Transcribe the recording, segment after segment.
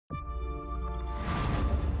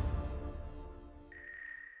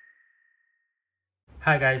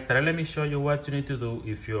Hi guys, today let me show you what you need to do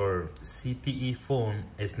if your ZTE phone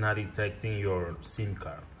is not detecting your SIM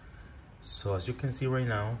card. So as you can see right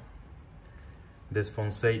now, this phone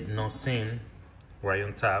says no SIM right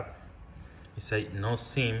on top. It says no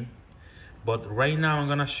SIM, but right now I'm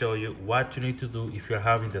gonna show you what you need to do if you're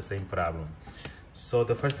having the same problem. So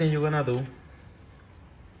the first thing you're gonna do,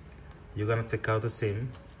 you're gonna take out the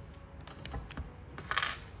SIM.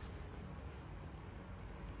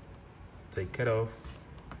 Take it off.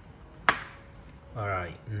 All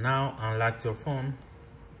right, now unlock your phone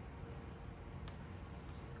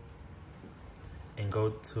and go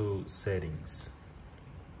to settings.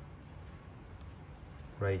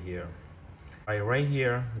 Right here. Right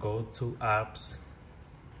here, go to apps.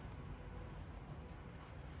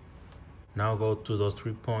 Now go to those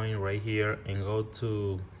 3 points right here and go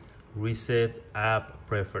to reset app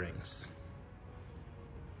preference.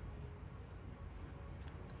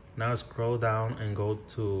 Now scroll down and go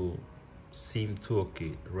to SIM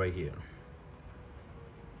toolkit right here.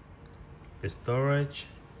 Storage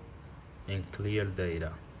and clear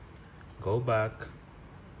data. Go back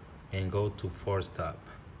and go to force stop.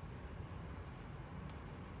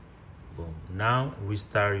 Boom. Now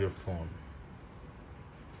restart your phone.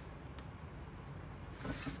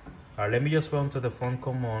 Let me just go into the phone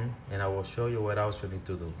command and I will show you what else you need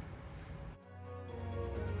to do.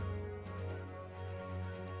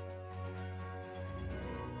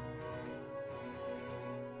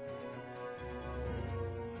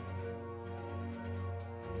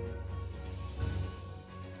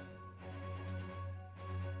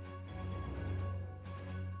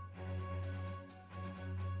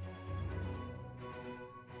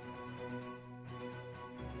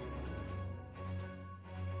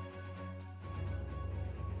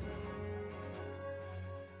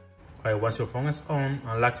 All right, once your phone is on,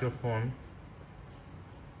 unlock your phone.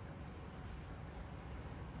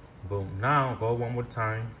 Boom. Now go one more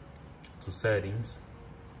time to settings.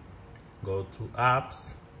 Go to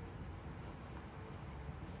apps.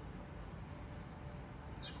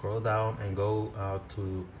 Scroll down and go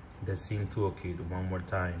to the SIM toolkit one more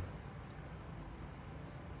time.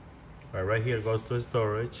 Right here goes to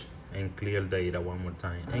storage and clear data one more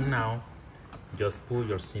time. And now just pull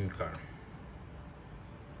your SIM card.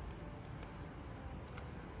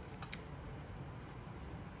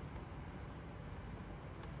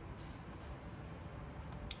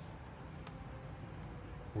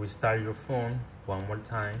 Restart your phone one more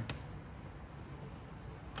time.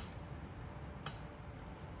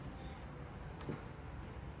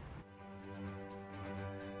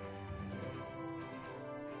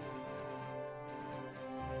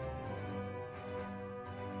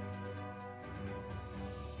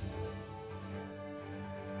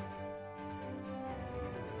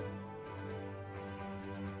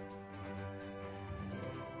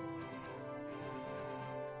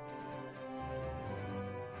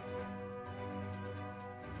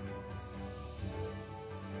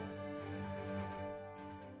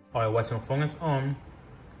 All right, once your phone is on,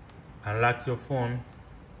 unlock your phone,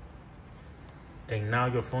 and now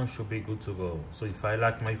your phone should be good to go. So if I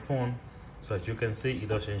lock my phone, so as you can see, it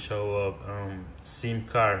doesn't show up SIM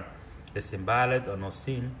card is invalid or no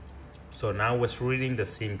SIM. So now it's reading the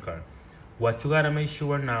SIM card. What you gotta make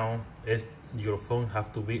sure now is your phone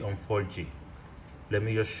have to be on 4G. Let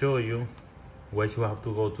me just show you where you have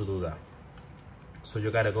to go to do that. So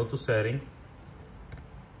you gotta go to setting,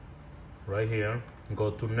 right here, go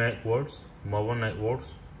to networks, mobile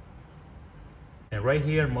networks, and right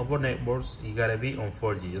here, mobile networks, you gotta be on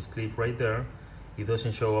 4G. Just click right there. It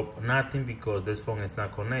doesn't show up nothing because this phone is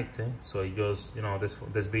not connected. So it just,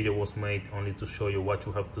 this video was made only to show you what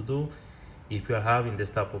you have to do if you're having this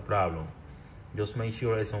type of problem. Just make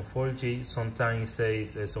sure it's on 4G. Sometimes it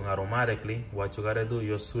says it's on automatically. What you gotta do,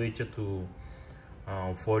 you switch it to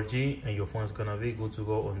 4G and your phone's gonna be good to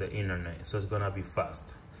go on the internet. So it's gonna be fast.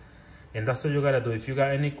 And that's all you gotta do. If you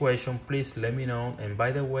got any question, please let me know. And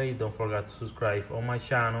by the way, don't forget to subscribe on my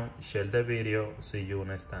channel, share the video. See you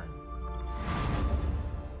next time.